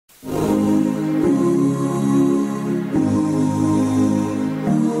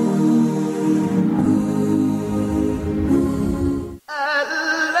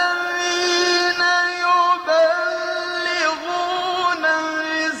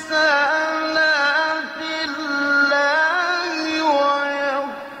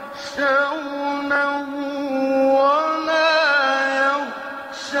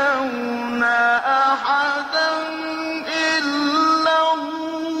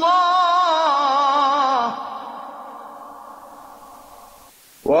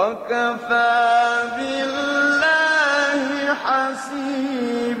وكفى بالله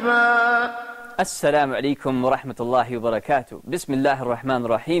حسيبا. السلام عليكم ورحمة الله وبركاته. بسم الله الرحمن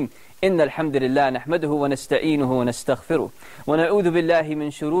الرحيم. إن الحمد لله نحمده ونستعينه ونستغفره ونعوذ بالله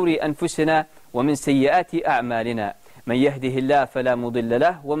من شرور أنفسنا ومن سيئات أعمالنا. من يهده الله فلا مضل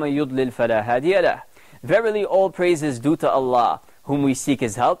له ومن يضلل فلا هادي له. Verily all praise is due to Allah, whom we seek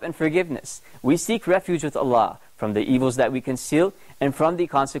His help and forgiveness. We seek refuge with Allah from the evils that we conceal and from the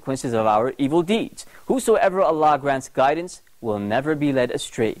consequences of our evil deeds. Whosoever Allah grants guidance will never be led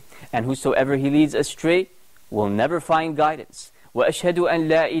astray, and whosoever He leads astray will never find guidance. وَأَشْهَدُ أَنْ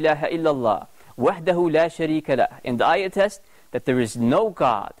لَا إِلَهَ إِلَّا اللَّهِ وَحْدَهُ لَا شَرِيكَ لَهُ. And I attest that there is no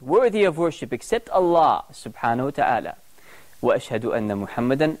God worthy of worship except Allah subhanahu wa ta'ala. وَأَشْهَدُ أَنَّ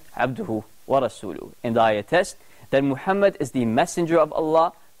مُحَمَّدًا عَبْدُهُ وَرَسُولُهُ. And I attest that Muhammad is the messenger of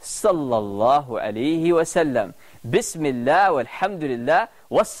Allah sallallahu alayhi wa sallam. Bismillah walhamdulillah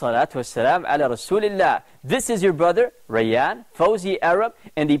wassalatu wassalam ala rasulillah. This is your brother Rayan Arab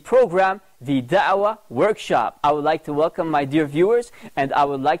in the program The Da'wah Workshop. I would like to welcome my dear viewers, and I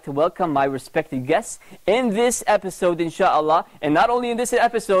would like to welcome my respected guests in this episode, inshallah. And not only in this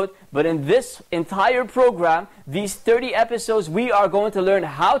episode, but in this entire program, these 30 episodes, we are going to learn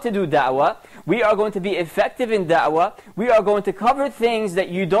how to do da'wah. We are going to be effective in da'wah. We are going to cover things that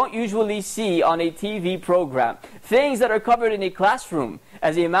you don't usually see on a TV program. Things that are covered in a classroom.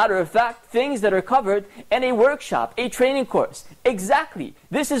 As a matter of fact, things that are covered in a workshop, a training course. Exactly.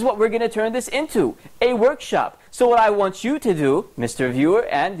 This is what we're going to turn this into, a workshop. So what I want you to do, Mr. Viewer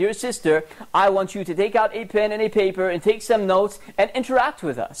and dear sister, I want you to take out a pen and a paper and take some notes and interact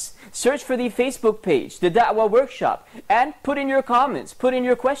with us. Search for the Facebook page, the Da'wah Workshop, and put in your comments, put in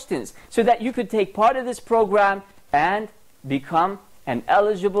your questions, so that you could take part of this program and become an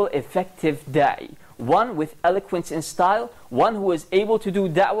eligible, effective da'i. One with eloquence and style, one who is able to do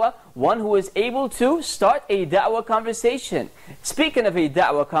da'wah, one who is able to start a da'wah conversation. Speaking of a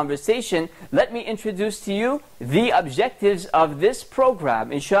da'wah conversation, let me introduce to you the objectives of this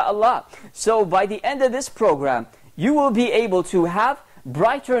program, inshallah. So by the end of this program, you will be able to have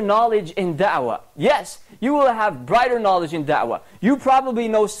brighter knowledge in da'wah. Yes, you will have brighter knowledge in da'wah. You probably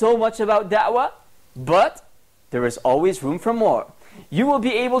know so much about da'wah, but there is always room for more. You will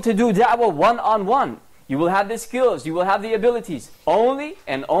be able to do da'wah one-on-one. You will have the skills, you will have the abilities, only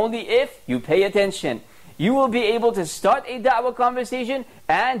and only if you pay attention. You will be able to start a da'wah conversation,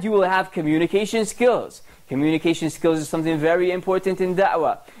 and you will have communication skills. Communication skills is something very important in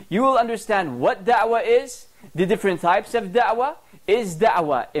da'wah. You will understand what da'wah is, the different types of da'wah. Is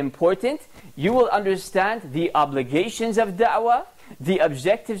da'wah important? You will understand the obligations of da'wah, the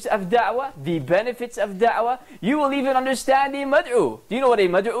objectives of da'wah, the benefits of da'wah. You will even understand the mad'u. Do you know what a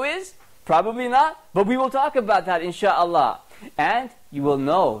mad'u is? Probably not, but we will talk about that inshallah. And you will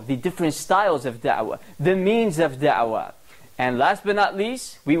know the different styles of da'wah, the means of da'wah. And last but not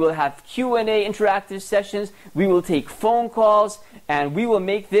least, we will have Q&A interactive sessions. We will take phone calls, and we will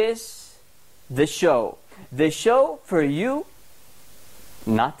make this the show. The show for you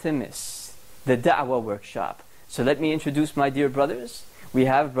not to miss. The Da'wah Workshop. So let me introduce my dear brothers. We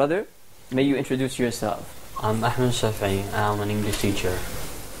have, brother, may you introduce yourself. I'm Ahmed Shafi'i. I'm an English teacher.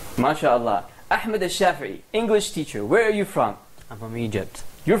 MashaAllah. Ahmed al-Shafi'i, English teacher. Where are you from? I'm from Egypt.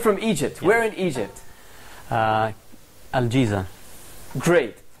 You're from Egypt. Yes. Where in Egypt? Al-Jiza.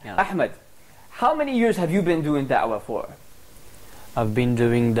 Great. Yes. Ahmed, how many years have you been doing da'wah for? I've been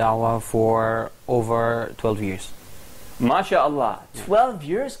doing da'wah for over 12 years. MashaAllah. 12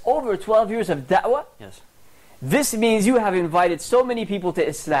 years? Over 12 years of da'wah? Yes. This means you have invited so many people to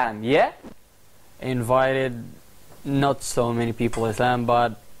Islam, yeah? Invited not so many people to Islam,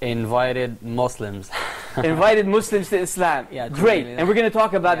 but invited Muslims. Invited Muslims to Islam. Yeah, great. And we're going to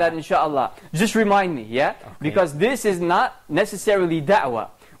talk about that inshallah. Just remind me, yeah? Okay. Because this is not necessarily da'wah.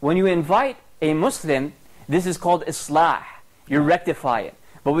 When you invite a Muslim, this is called islah. You rectify it.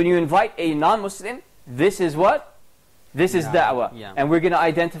 But when you invite a non-Muslim, this is what? This is da'wah. Yeah. And we're going to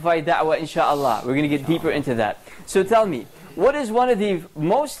identify da'wah inshallah. We're going to get deeper into that. So tell me, what is one of the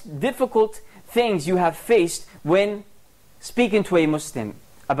most difficult things you have faced when speaking to a Muslim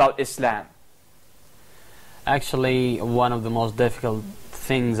about Islam? Actually, one of the most difficult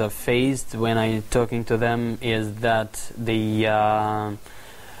things I've faced when I'm talking to them is that they are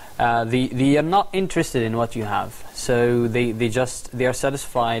not interested in what you have. So they are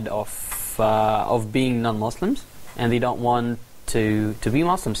satisfied of being non-Muslims, and they don't want to be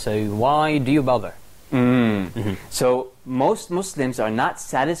Muslims. So why do you bother? So most Muslims are not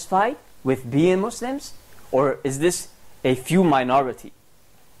satisfied with being Muslims, or is this a few minority?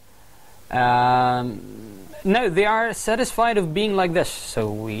 No, they are satisfied of being like this,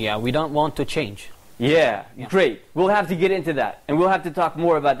 so we don't want to change. Yeah, Yeah. great. We'll have to get into that. And we'll have to talk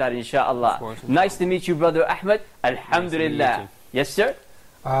more about that, inshallah. Of course, Nice to meet you, Brother Ahmed. Alhamdulillah. too. Yes, sir?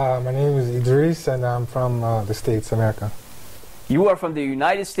 My name is Idris, and I'm from the States, America. You are from the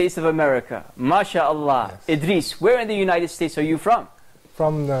United States of America. MashaAllah. Yes. Idris, where in the United States are you from?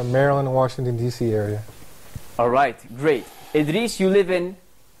 From the Maryland, Washington, D.C. area. All right, great. Idris, you live in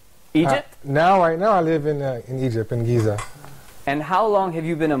Egypt? Right now, I live in Egypt, in Giza. And how long have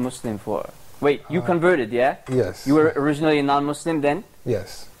you been a Muslim for? Wait, you converted, yeah? Yes. You were originally a non-Muslim then?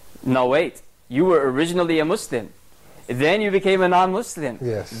 Yes. No, wait. You were originally a Muslim. Then you became a non-Muslim.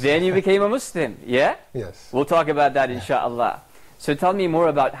 Yes. Then you became a Muslim, yeah? Yes. We'll talk about that, inshallah. So tell me more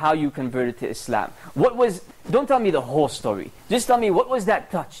about how you converted to Islam. Don't tell me the whole story. Just tell me, what was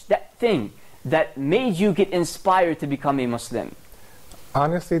that touch, that thing that made you get inspired to become a Muslim?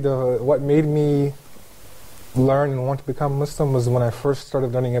 Honestly, what made me learn and want to become Muslim was when I first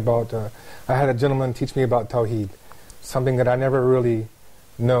started learning about, I had a gentleman teach me about Tawheed, something that I never really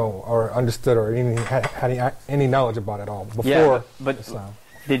know or understood or had any knowledge about at all before but Islam.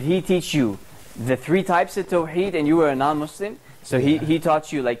 Did he teach you the 3 types of Tawheed and you were a non-Muslim? So he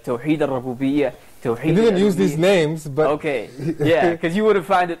taught you like Tawheed al-Rububiyyah, Tawheed He didn't use these names, but... Okay, yeah, because you would have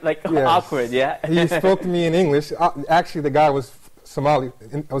found it like Yes. awkward, yeah? He spoke to me in English. Actually, the guy was Somali.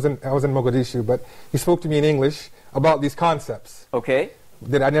 I was in Mogadishu, but he spoke to me in English about these concepts Okay.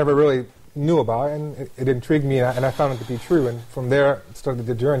 that I never really knew about, and it intrigued me, and I found it to be true. And from there, started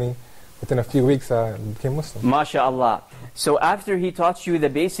the journey. Within a few weeks, I became Muslim. MashaAllah. So after he taught you the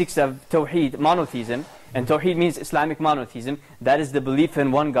basics of Tawheed, monotheism, and Tawheed means Islamic monotheism, that is the belief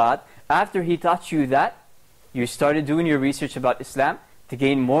in one God. After he taught you that, you started doing your research about Islam to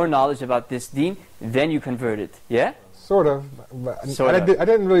gain more knowledge about this deen, then you converted, yeah? Sort of. But Sort of. I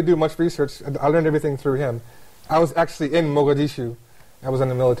didn't really do much research. I learned everything through him. I was actually in Mogadishu. I was in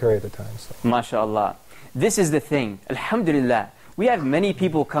the military at the time. So. MashaAllah. This is the thing. Alhamdulillah. We have many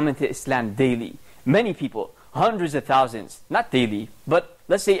people come into Islam daily. Many people. Hundreds of thousands. Not daily, but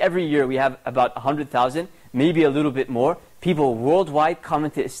let's say every year we have about 100,000, maybe a little bit more, people worldwide come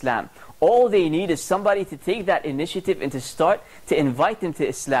into Islam. All they need is somebody to take that initiative and to start to invite them to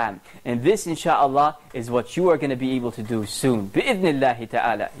Islam. And this, inshallah, is what you are going to be able to do soon. Bi'idhnillahi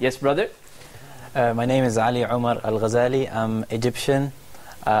ta'ala. Yes, brother? My name is Ali Umar Al-Ghazali. I'm Egyptian.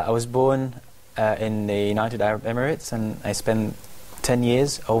 I was born in the United Arab Emirates, and I spent 10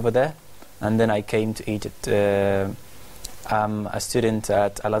 years over there. And then I came to Egypt. I'm a student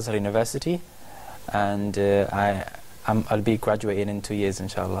at Al-Azhar University, and I'll be graduating in 2 years,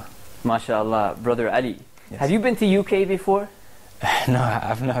 inshallah. MashaAllah. Brother Ali, Yes. have you been to UK before? No,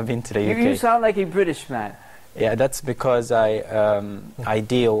 I've never been to the UK. You sound like a British man. Yeah, that's because I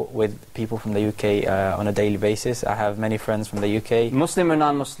deal with people from the UK on a daily basis. I have many friends from the UK. Muslim or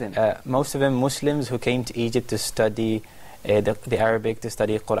non-Muslim? Most of them Muslims who came to Egypt to study the Arabic, to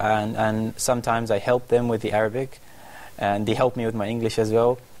study Quran, and sometimes I help them with the Arabic, and they help me with my English as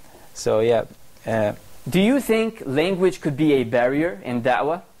well. So yeah. Do you think language could be a barrier in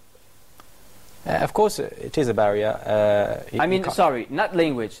da'wah? Of course, it is a barrier. I mean, sorry, not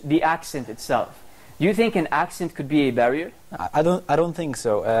language, the accent itself. Do you think an accent could be a barrier? I don't think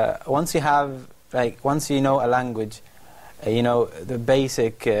so. Once you know a language, you know the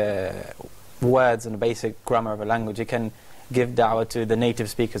basic words and the basic grammar of a language, you can give da'wah to the native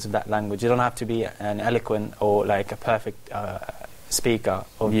speakers of that language. You don't have to be an eloquent or like a perfect speaker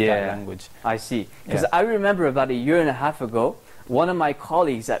of that language. I see. Because I remember about a year and a half ago, one of my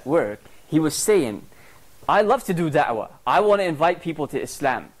colleagues at work, he was saying, I love to do da'wah. I want to invite people to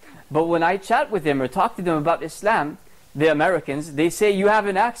Islam. But when I chat with them or talk to them about Islam, the Americans, they say, you have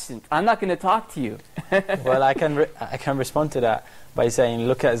an accent. I'm not going to talk to you. Well, I can respond to that by saying,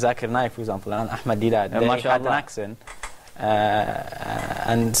 look at Zakir Naik, for example, and Ahmad Didat. They had an accent.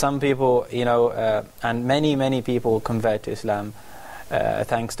 And some people, you know, and many people convert to Islam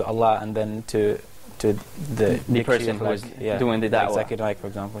thanks to Allah, and then to the person who was doing the da'wah. Like Zakir Naik, for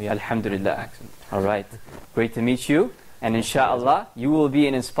example. Yeah. Alhamdulillah. All right. Great to meet you. And inshallah, you will be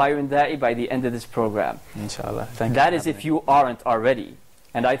an inspiring da'i by the end of this program. Inshallah. Thank you. That is if you aren't already.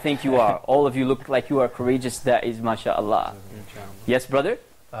 And I think you are. All of you look like you are courageous da'is, mashallah. Yes, brother?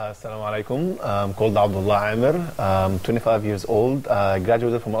 Assalamu alaikum. I'm called Abdullah Amir. I'm 25 years old. I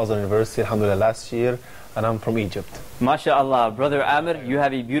graduated from Al-Azhar University, alhamdulillah, last year. And I'm from Egypt. MashaAllah. Brother Amir, you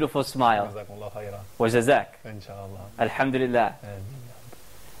have a beautiful smile. Jazakumullah khairan. Wa jazak. Inshallah. Alhamdulillah.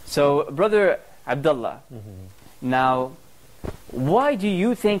 So, brother Abdullah, now, why do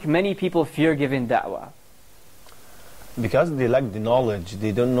you think many people fear giving da'wah? Because they lack the knowledge,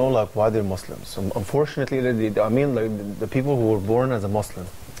 they don't know like why they're Muslims. So unfortunately, I mean, like the people who were born as a Muslim,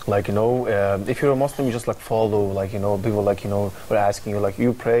 like if you're a Muslim, you just like follow, like people like were asking you, like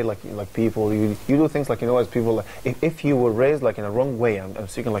you pray, like people, you do things like as people. Like, if you were raised like in a wrong way, I'm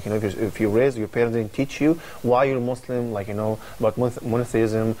speaking like if you raised, your parents didn't teach you why you're Muslim, like about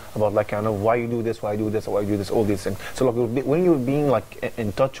monotheism, about like why you do this, why you do this, why you do this, all these things. So like when you're being like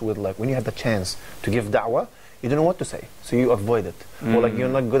in touch with, like when you have the chance to give da'wah, you don't know what to say, so you avoid it, or like you're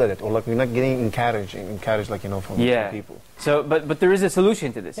not good at it, or like you're not getting encouraged like from people. So, but there is a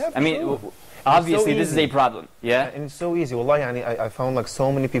solution to this. Yeah, I mean, sure. obviously So this is a problem. Yeah, and it's so easy. Wallahi, I found like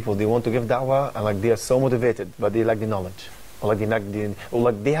so many people, they want to give da'wah and like they are so motivated, but they lack the knowledge. Or like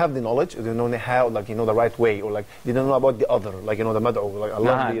they have the knowledge, they don't know how, like the right way, or like they don't know about the other, like the mad'u, like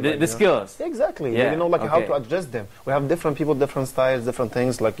Allah, the skills. Exactly. Yeah. They don't know like how Okay. to adjust them. We have different people, different styles, different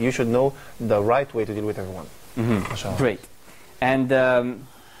things. Like you should know the right way to deal with everyone. MashaAllah. Great. And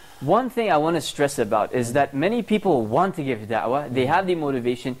one thing I want to stress about is that many people want to give da'wah, they have the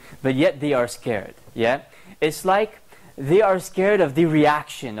motivation, but yet they are scared. Yeah, it's like they are scared of the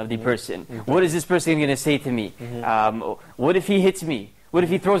reaction of the person. What is this person going to say to me? What if he hits me? What if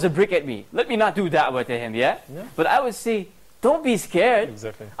he throws a brick at me? Let me not do da'wah to him, yeah? But I would say, don't be scared.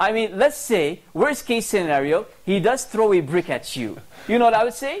 Exactly. I mean, let's say, worst case scenario, he does throw a brick at you. You know what I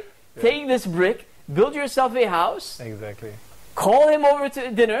would say? Take this brick, build yourself a house, Exactly. call him over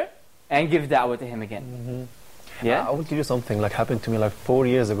to dinner, and give da'wah to him again. Yeah? I will give you something like happened to me like 4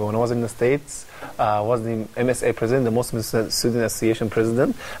 years ago when I was in the States. I was the MSA president, the Muslim Student Association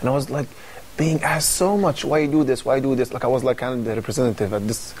president, and I was like being asked so much, why you do this, why you do this? Like I was like kind of the representative at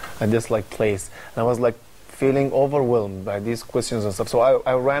this like place, and I was like feeling overwhelmed by these questions and stuff. So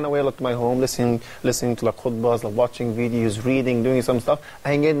I ran away like to my home, listening to like khutbahs, like watching videos, reading, doing some stuff.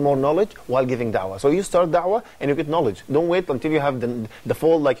 I gained more knowledge while giving da'wah. So you start da'wah and you get knowledge. Don't wait until you have the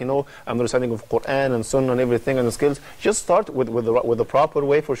full, like I'm reciting of Quran and Sunnah and everything and the skills. Just start with the proper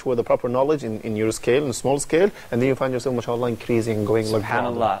way, for sure, the proper knowledge in your scale, in small scale, and then you find yourself, mashallah, increasing, going like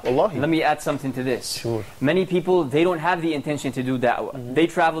SubhanAllah. Wallahi. Let me add something to this. Sure. Many people, they don't have the intention to do da'wah. They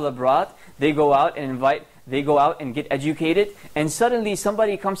travel abroad, they go out and get educated, and suddenly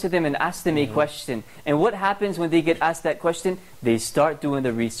somebody comes to them and asks them a question. And what happens when they get asked that question? They start doing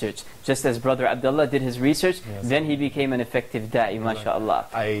the research. Just as Brother Abdullah did his research, then he became an effective da'i, mashallah.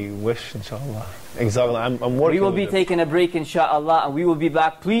 I wish, inshallah. Exactly. I'm working. We will with be it. taking a break, inshallah, and we will be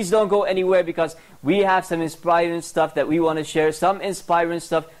back. Please don't go anywhere, because we have some inspiring stuff that we want to share, some inspiring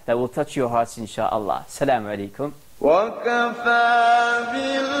stuff that will touch your hearts, inshallah. Assalamu alaikum. وكفى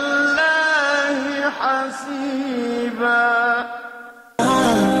بالله حسيبا.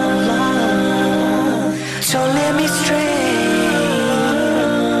 So let me stray,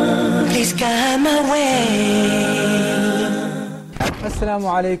 please guide my way. Assalamu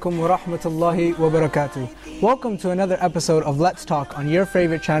alaikum wa rahmatullahi wa barakatuh. Welcome to another episode of Let's Talk on your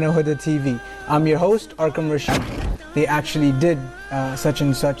favorite channel, Huda TV. I'm your host, Arkham Rashid. They actually did such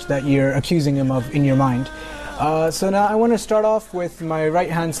and such that you're accusing him of in your mind. So now I want to start off with my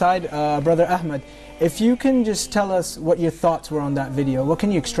right-hand side, Brother Ahmed. If you can just tell us what your thoughts were on that video, what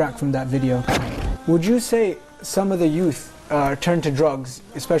can you extract from that video? Would you say some of the youth turn to drugs,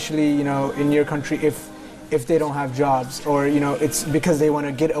 especially in your country, if they don't have jobs, or it's because they want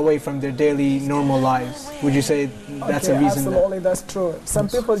to get away from their daily normal lives? Would you say that's a reason? Absolutely, that's true. Some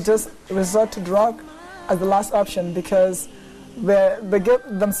people just resort to drug as the last option because they get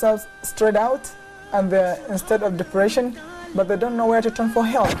themselves straight out, and they're instead of depression, but they don't know where to turn for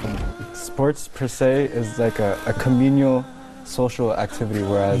help. Sports per se is like a communal social activity,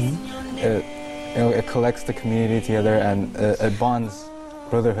 whereas it collects the community together and it bonds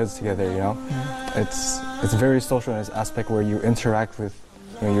brotherhoods together. It's very social in its aspect where you interact with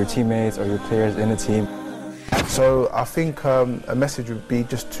your teammates or your players in a team. So I think a message would be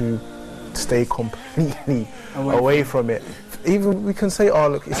just to stay completely away from it. Even we can say, oh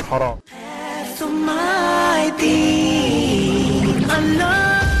look, it's haram.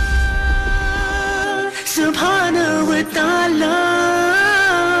 Allah subhanahu wa ta'ala,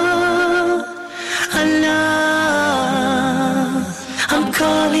 Allah, I'm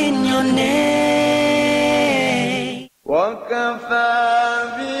calling your name. وكفى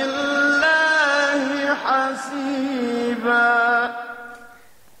بالله حسيبا.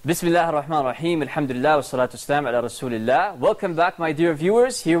 Bismillah ar-Rahman ar-Rahim, alhamdulillah, wa salatu wassalam ala rasulillah. Welcome back, my dear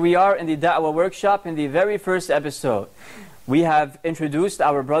viewers. Here we are in the Da'wah workshop in the very first episode. We have introduced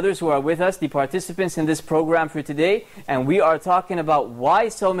our brothers who are with us, the participants in this program for today, and we are talking about why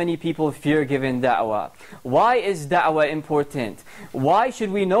so many people fear giving da'wah. Why is da'wah important? Why should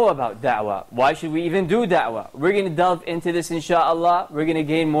we know about da'wah? Why should we even do da'wah? We're going to delve into this insha'Allah. We're going to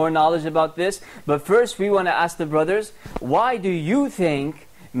gain more knowledge about this. But first we want to ask the brothers, why do you think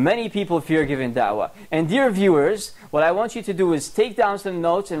many people fear giving da'wah? And dear viewers, what I want you to do is take down some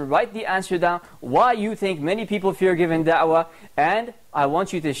notes and write the answer down, why you think many people fear giving da'wah, and I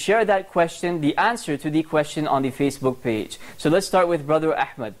want you to share that question, the answer to the question on the Facebook page. So let's start with Brother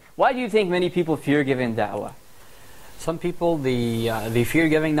Ahmed. Why do you think many people fear giving da'wah? Some people, they fear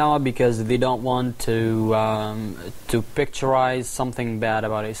giving da'wah because they don't want to picturize something bad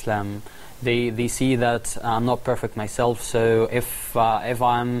about Islam. They see that I'm not perfect myself, so if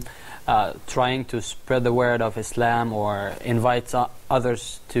I'm trying to spread the word of Islam or invite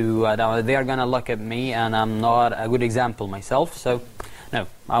others to da'wah, they are gonna look at me and I'm not a good example myself. So no,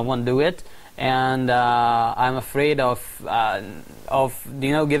 I won't do it, and I'm afraid of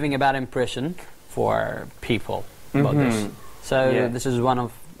giving a bad impression for people about this. So this is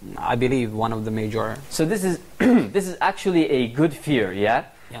I believe one of the major. So this is this is actually a good fear, yeah?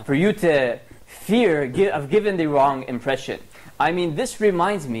 For you to fear of giving the wrong impression. I mean, this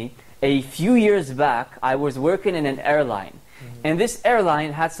reminds me, a few years back, I was working in an airline. And this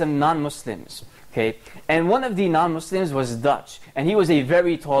airline had some non-Muslims, okay? And one of the non-Muslims was Dutch. And he was a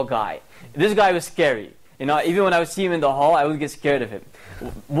very tall guy. This guy was scary. You know, even when I would see him in the hall, I would get scared of him.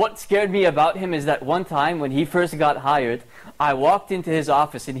 What scared me about him is that one time when he first got hired, I walked into his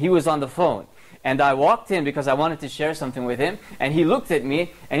office and he was on the phone. And I walked in because I wanted to share something with him. And he looked at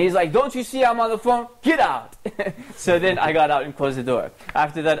me and he's like, "Don't you see I'm on the phone? Get out!" So then I got out and closed the door.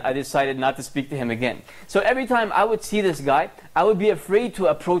 After that, I decided not to speak to him again. So every time I would see this guy, I would be afraid to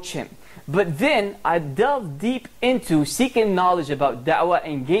approach him. But then I delved deep into seeking knowledge about da'wah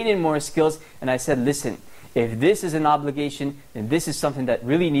and gaining more skills. And I said, listen, if this is an obligation, then this is something that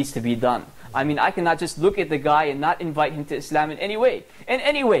really needs to be done. I mean, I cannot just look at the guy and not invite him to Islam in any way. In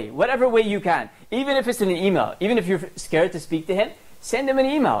any way, whatever way you can. Even if it's in an email. Even if you're scared to speak to him, send him an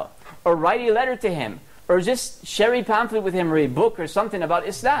email. Or write a letter to him. Or just share a pamphlet with him or a book or something about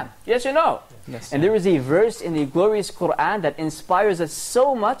Islam. Yes or no? Yes. And there is a verse in the glorious Quran that inspires us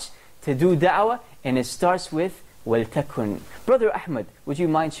so much to do da'wah. And it starts with, وَلْتَكُنْ. Brother Ahmed, would you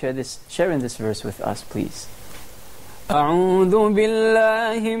mind sharing this verse with us, please? أعوذ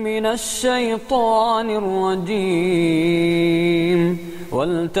بالله من الشيطان الرجيم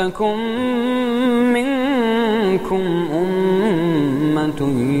ولتكن منكم أمة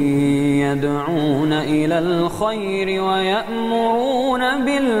يدعون إلى الخير ويأمرون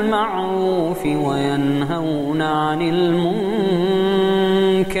بالمعروف وينهون عن المنكر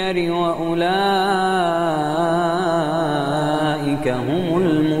وأولئك هم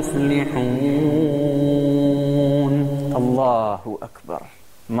المفلحون. Allahu Akbar.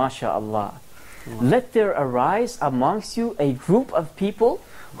 MashaAllah. Let there arise amongst you a group of people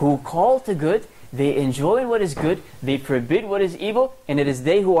who call to good, they enjoy what is good, they forbid what is evil, and it is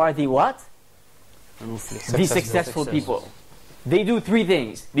they who are the what? The successful people. They do three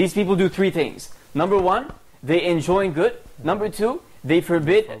things. These people do three things. Number one, they enjoy good. Number two, they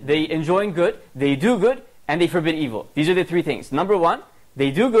enjoy good, they do good, and they forbid evil. These are the three things. Number one,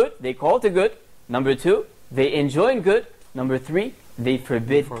 they do good, they call to good. Number two, they enjoy good. Number three, they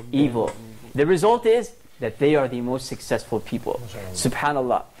forbid evil. The result is that they are the most successful people.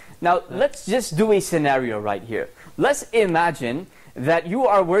 Subhanallah. Now, let's just do a scenario right here. Let's imagine that you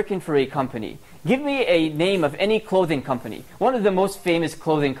are working for a company. Give me a name of any clothing company. One of the most famous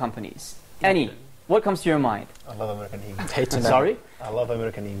clothing companies. Any. What comes to your mind? I love American Eagle. Sorry? I love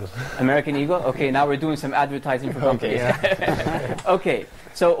American Eagle. American Eagle? Okay, now we're doing some advertising for companies. Okay. Okay,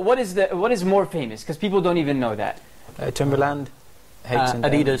 so what is more famous? Because people don't even know that. Timberland, H&M.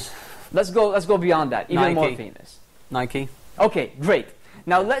 Adidas. Let's go beyond that. Even Nike. more famous. Nike. Okay, great.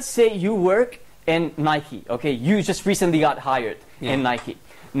 Now let's say you work in Nike. Okay, you just recently got hired in Nike.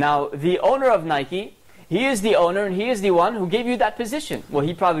 Now the owner of Nike, he is the owner and he is the one who gave you that position. Well,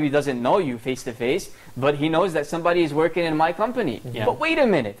 he probably doesn't know you face to face, but he knows that somebody is working in my company. Yeah. But wait a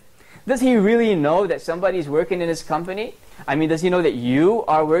minute. Does he really know that somebody is working in his company? I mean, does he know that you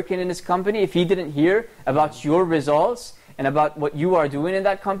are working in his company if he didn't hear about your results and about what you are doing in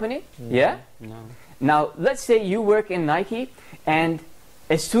that company? Yeah? No. Now, let's say you work in Nike, and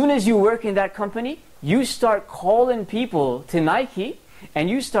as soon as you work in that company, you start calling people to Nike, and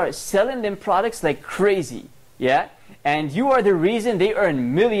you start selling them products like crazy. Yeah? And you are the reason they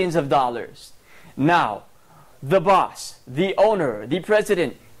earn millions of dollars. Now, the boss, the owner, the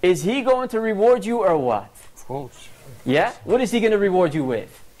president, is he going to reward you or what? Of course. Yeah? What is He going to reward you with?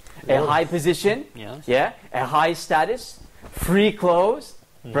 A high position, Yes. yeah? A high status, free clothes,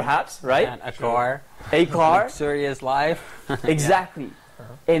 perhaps, right? And a car. A car. Luxurious life. Exactly.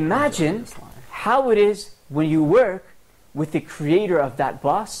 Imagine how it is when you work with the creator of that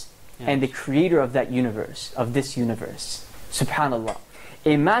boss and the creator of that universe, of this universe. Subhanallah.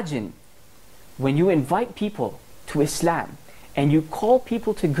 Imagine when you invite people to Islam and you call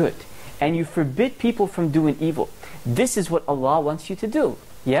people to good and you forbid people from doing evil. This is what Allah wants you to do.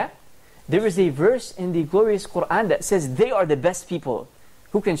 Yeah? There is a verse in the glorious Quran that says they are the best people.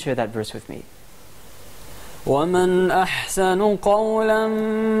 Who can share that verse with me? ومن أحسن قولا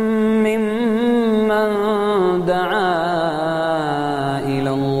ممن دعا إلى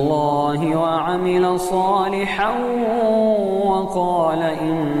الله وعمل صالحا وقال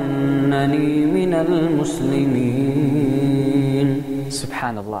إنني من المسلمين.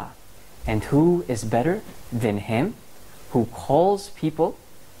 Subhanallah. And who is better than him who calls people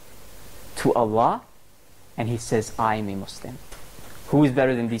to Allah and he says, I am a Muslim? Who is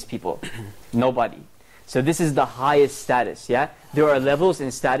better than these people? Nobody. So this is the highest status, yeah? There are levels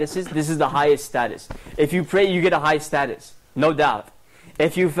and statuses. This is the highest status. If you pray, you get a high status, no doubt.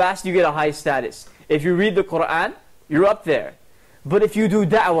 If you fast, you get a high status. If you read the Quran, you're up there. But if you do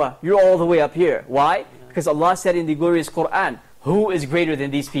da'wah, you're all the way up here. Why? Because Allah said in the glorious Quran, who is greater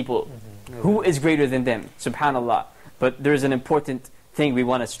than these people? Who is greater than them? Subhanallah. But there's an important thing we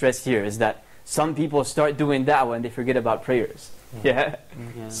want to stress here, is that some people start doing da'wah and they forget about prayers. Yeah.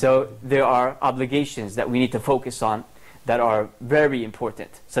 So there are obligations that we need to focus on that are very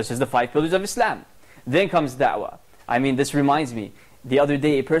important, such as the 5 pillars of Islam. Then comes da'wah. I mean, this reminds me, the other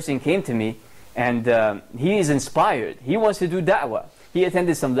day a person came to me and he is inspired. He wants to do da'wah. He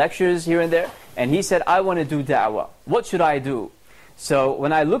attended some lectures here and there and he said, I want to do da'wah. What should I do? So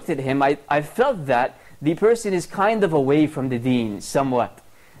when I looked at him, I felt that the person is kind of away from the deen somewhat.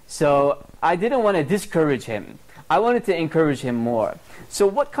 So I didn't want to discourage him. I wanted to encourage him more. So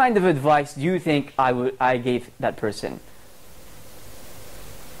what kind of advice do you think I gave that person?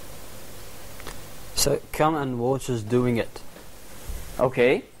 So come and watch us doing it.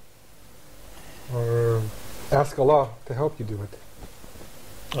 Okay. Or ask Allah to help you do it.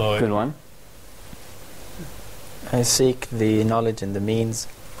 Good one. I seek the knowledge and the means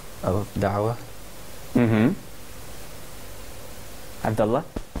of da'wah. Abdullah?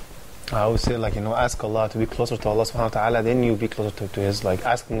 I would say, like, ask Allah to be closer to Allah subhanahu wa ta'ala, then you be closer to His, like,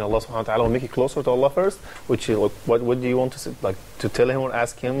 asking Allah subhanahu wa ta'ala will make you closer to Allah first, which is, like, what do you want to say, like, to tell Him or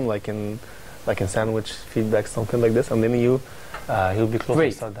ask Him, like in sandwich feedback, something like this, and then he'll be closer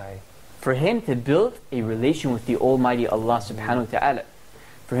Great. to Sadai. For him to build a relation with the Almighty Allah subhanahu wa ta'ala,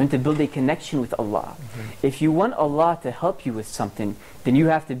 for him to build a connection with Allah. If you want Allah to help you with something, then you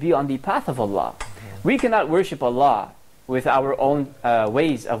have to be on the path of Allah. We cannot worship Allah with our own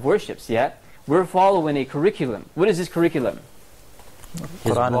ways of worships, yeah? We're following a curriculum. What is this curriculum?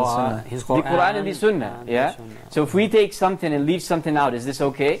 Quran and Sunnah. His The Quran and the Sunnah, yeah? So if we take something and leave something out, is this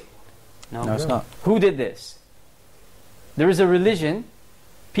okay? No, it's not. Who did this? There is a religion,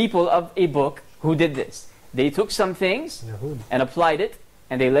 people of a book, who did this. They took some things Yahud. and applied it,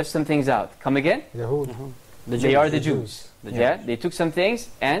 and they left some things out. Come again? Yahud. They are the Jews. Yeah? They took some things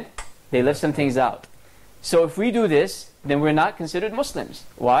and they left some things out. So if we do this, then we're not considered Muslims.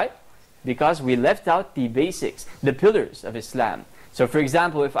 Why? Because we left out the basics, the pillars of Islam. So for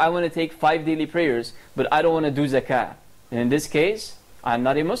example, if I want to take 5 daily prayers, but I don't want to do zakah, then in this case, I'm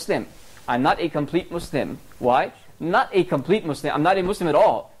not a Muslim. I'm not a complete Muslim. Why? Not a complete Muslim. I'm not a Muslim at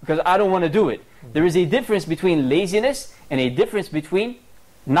all, because I don't want to do it. There is a difference between laziness and a difference between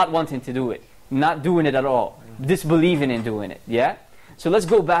not wanting to do it, not doing it at all, disbelieving in doing it. Yeah? So let's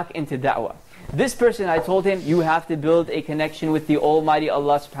go back into da'wah. This person, I told him, you have to build a connection with the Almighty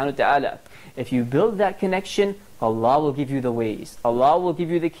Allah subhanahu wa ta'ala. If you build that connection, Allah will give you the ways. Allah will give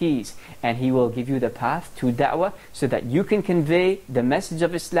you the keys. And He will give you the path to da'wah so that you can convey the message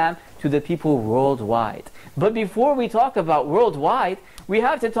of Islam to the people worldwide. But before we talk about worldwide, we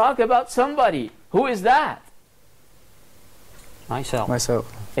have to talk about somebody. Who is that?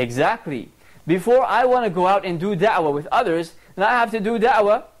 Myself. Exactly. Before I want to go out and do da'wah with others, then I have to do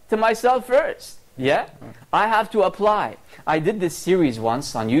da'wah to myself first. Yeah? I have to apply. I did this series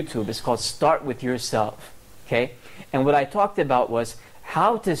once on YouTube. It's called Start With Yourself. Okay? And what I talked about was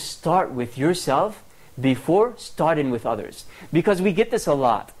how to start with yourself before starting with others. Because we get this a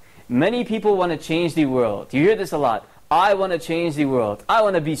lot. Many people want to change the world. You hear this a lot. I want to change the world. I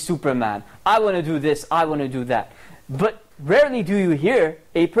want to be Superman. I want to do this. I want to do that. But rarely do you hear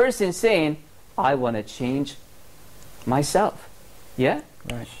a person saying, I want to change myself. Yeah?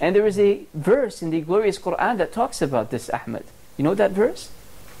 Right. And there is a verse in the glorious Quran that talks about this, Ahmed. You know that verse?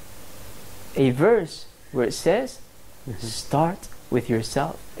 A verse where it says, start with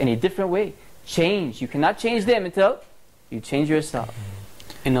yourself in a different way. Change. You cannot change them until you change yourself.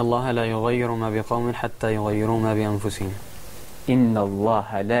 إن الله لا يغير ما بقوم حتى يغيروا ما بأنفسهم. إن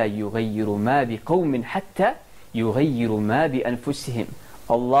الله لا يغير ما بقوم حتى يغيروا ما بأنفسهم.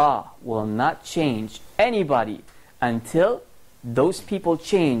 Allah will not change anybody until those people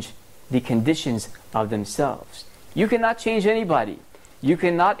change the conditions of themselves. You cannot change anybody. You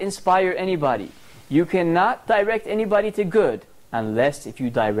cannot inspire anybody. You cannot direct anybody to good unless if you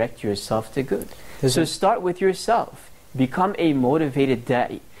direct yourself to good. So start with yourself. Become a motivated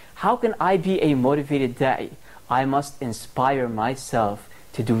da'i. How can I be a motivated da'i? I must inspire myself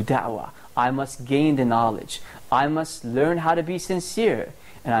to do da'wah. I must gain the knowledge. I must learn how to be sincere.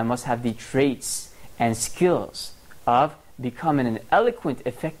 And I must have the traits and skills of becoming an eloquent,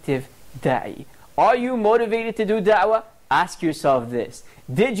 effective da'i. Are you motivated to do da'wah? Ask yourself this.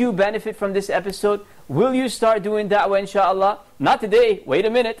 Did you benefit from this episode? Will you start doing da'wah inshallah? Not today. Wait a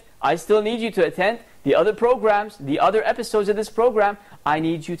minute. I still need you to attend the other programs, the other episodes of this program. I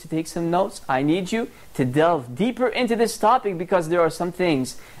need you to take some notes. I need you to delve deeper into this topic because there are some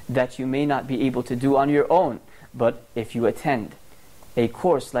things that you may not be able to do on your own. But if you attend a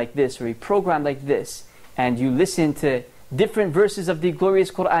course like this or a program like this and you listen to different verses of the glorious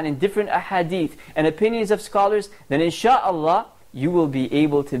Quran and different ahadith and opinions of scholars, then insha'Allah you will be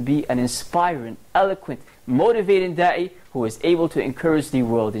able to be an inspiring, eloquent, motivating da'i who is able to encourage the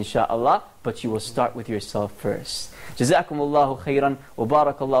world insha'Allah, but you will start with yourself first. Jazakumullahu khairan wa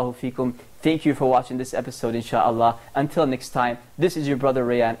barakallahu feekum. Thank you for watching this episode insha'Allah. Until next time, this is your brother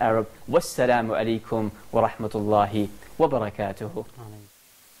Rayan Arab. Wassalamu alaikum wa rahmatullahi wa barakatuhu.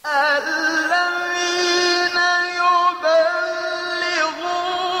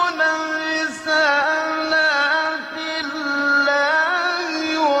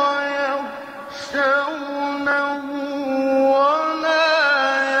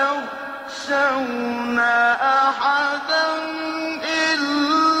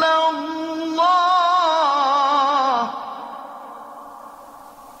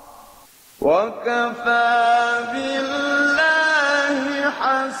 وكفى بالله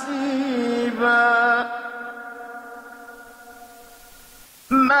حسيبا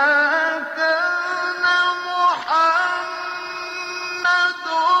ما